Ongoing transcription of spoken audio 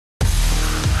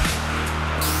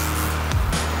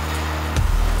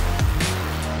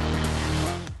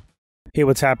Hey,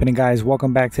 what's happening, guys?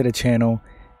 Welcome back to the channel.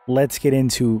 Let's get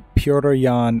into Petr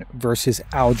Yan versus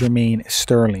Aljamain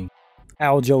Sterling.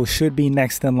 Aljo should be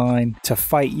next in line to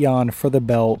fight Yan for the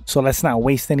belt, so let's not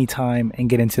waste any time and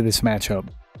get into this matchup.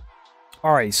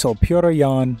 Alright, so Petr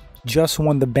Yan just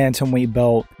won the bantamweight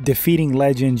belt, defeating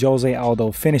legend Jose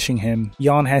Aldo, finishing him.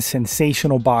 Yan has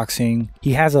sensational boxing.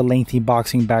 He has a lengthy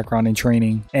boxing background and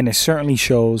training, and it certainly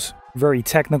shows. Very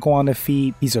technical on the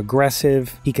feet, he's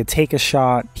aggressive, he could take a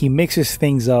shot, he mixes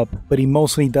things up, but he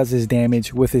mostly does his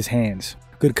damage with his hands.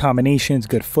 Good combinations,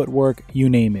 good footwork, you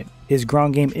name it. His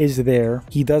ground game is there.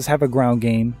 He does have a ground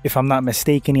game. If I'm not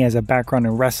mistaken, he has a background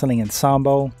in wrestling and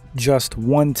sambo. Just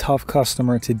one tough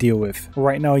customer to deal with.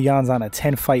 Right now, Yan's on a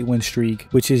 10-fight win streak,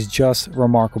 which is just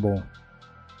remarkable.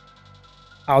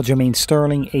 Aljamain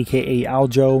Sterling, aka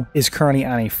Aljo, is currently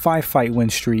on a 5-fight win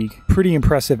streak. Pretty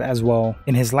impressive as well.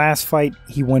 In his last fight,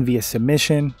 he won via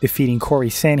submission, defeating Corey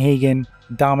Sandhagen.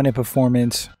 Dominant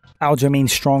performance.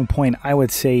 Aljamain's strong point, I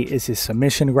would say, is his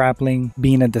submission grappling.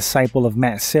 Being a disciple of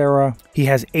Matt Serra, he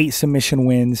has 8 submission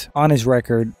wins on his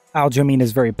record. Aljamain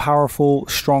is very powerful,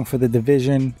 strong for the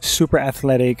division, super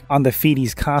athletic. On the feet,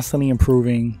 he's constantly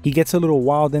improving. He gets a little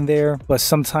wild in there, but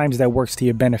sometimes that works to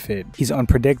your benefit. He's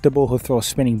unpredictable. He'll throw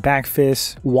spinning back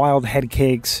fists, wild head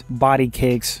kicks, body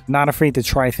kicks, not afraid to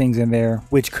try things in there,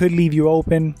 which could leave you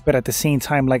open. But at the same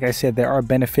time, like I said, there are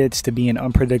benefits to being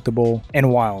unpredictable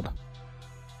and wild.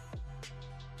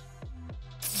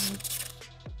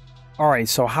 Alright,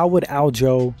 so how would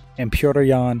Aljo and Petr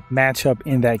Yan match up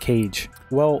in that cage?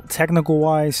 Well, technical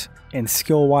wise and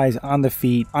skill wise on the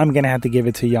feet, I'm gonna have to give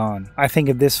it to Yan. I think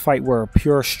if this fight were a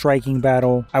pure striking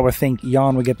battle, I would think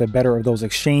Yan would get the better of those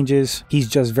exchanges. He's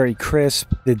just very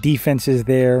crisp, the defense is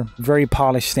there, very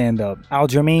polished stand-up.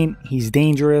 Aljamain, he's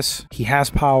dangerous, he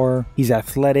has power, he's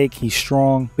athletic, he's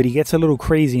strong, but he gets a little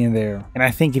crazy in there. And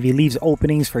I think if he leaves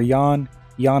openings for Yan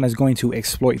is going to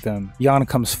exploit them. Yan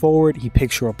comes forward, he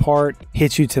picks you apart,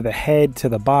 hits you to the head, to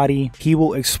the body. He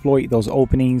will exploit those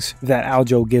openings that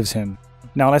Aljo gives him.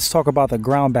 Now let's talk about the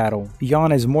ground battle.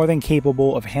 Yan is more than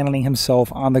capable of handling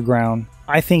himself on the ground.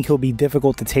 I think he'll be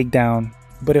difficult to take down,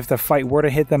 but if the fight were to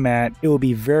hit the mat, it will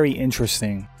be very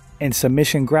interesting. And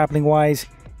submission grappling wise,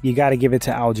 you gotta give it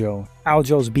to Aljo.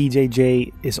 Aljo's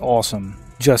BJJ is awesome.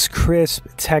 Just crisp,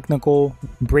 technical,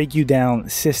 break you down,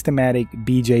 systematic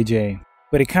BJJ.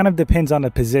 But it kind of depends on the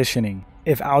positioning.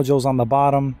 If Aljo's on the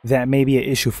bottom, that may be an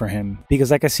issue for him. Because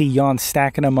I can see Yan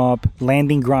stacking him up,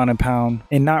 landing ground and pound,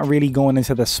 and not really going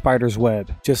into the spider's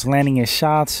web. Just landing his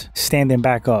shots, standing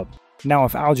back up. Now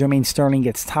if Aljamain Sterling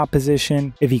gets top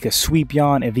position, if he could sweep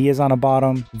Yan, if he is on the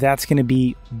bottom, that's going to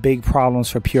be big problems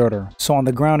for Petr. So on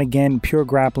the ground again, pure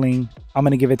grappling, I'm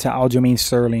going to give it to Aljamain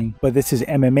Sterling. But this is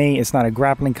MMA, it's not a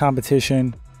grappling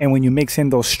competition. And when you mix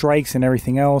in those strikes and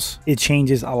everything else, it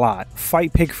changes a lot.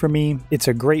 Fight pick for me, it's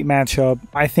a great matchup.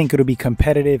 I think it'll be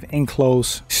competitive and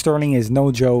close. Sterling is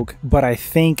no joke, but I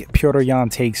think Petr Yan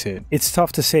takes it. It's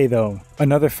tough to say though.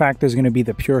 Another factor is going to be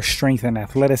the pure strength and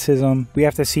athleticism. We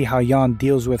have to see how Yan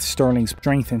deals with Sterling's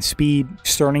strength and speed.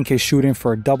 Sterling can shoot in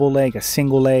for a double leg, a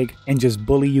single leg, and just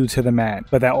bully you to the mat.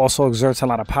 But that also exerts a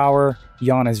lot of power.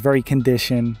 Yan is very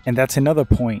conditioned, and that's another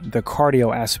point, the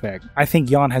cardio aspect. I think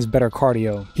Yan has better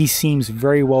cardio. He seems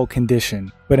very well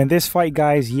conditioned. But in this fight,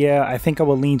 guys, yeah, I think I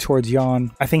will lean towards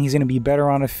Yan. I think he's going to be better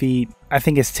on the feet. I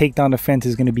think his takedown defense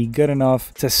is going to be good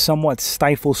enough to somewhat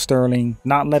stifle Sterling,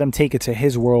 not let him take it to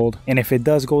his world. And if it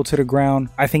does go to the ground,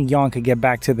 I think Yan could get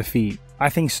back to the feet. I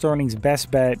think Sterling's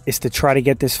best bet is to try to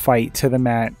get this fight to the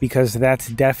mat because that's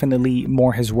definitely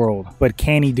more his world. But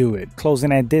can he do it?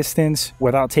 Closing that distance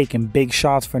without taking big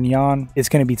shots from Yan, it's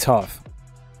going to be tough.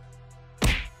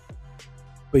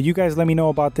 But you guys let me know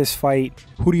about this fight.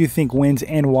 Who do you think wins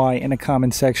and why in the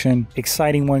comment section?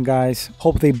 Exciting one, guys.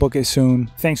 Hope they book it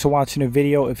soon. Thanks for watching the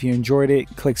video. If you enjoyed it,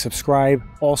 click subscribe.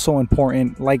 Also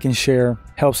important, like and share.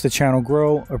 Helps the channel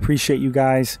grow. Appreciate you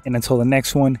guys. And until the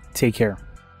next one, take care.